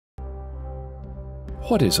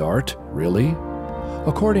What is art, really?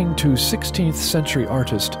 According to 16th century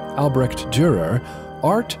artist Albrecht Dürer,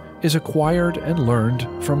 art is acquired and learned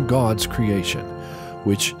from God's creation,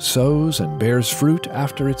 which sows and bears fruit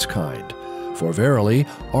after its kind. For verily,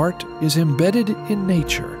 art is embedded in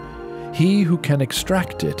nature. He who can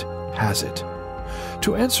extract it has it.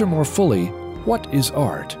 To answer more fully, what is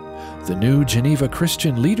art? The new Geneva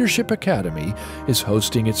Christian Leadership Academy is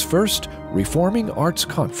hosting its first Reforming Arts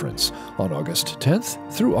Conference on August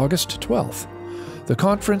 10th through August 12th. The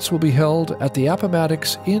conference will be held at the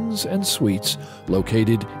Appomattox Inns and Suites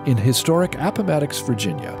located in historic Appomattox,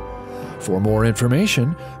 Virginia. For more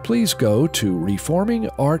information, please go to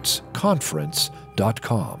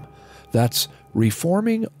reformingartsconference.com. That's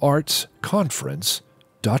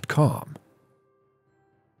reformingartsconference.com.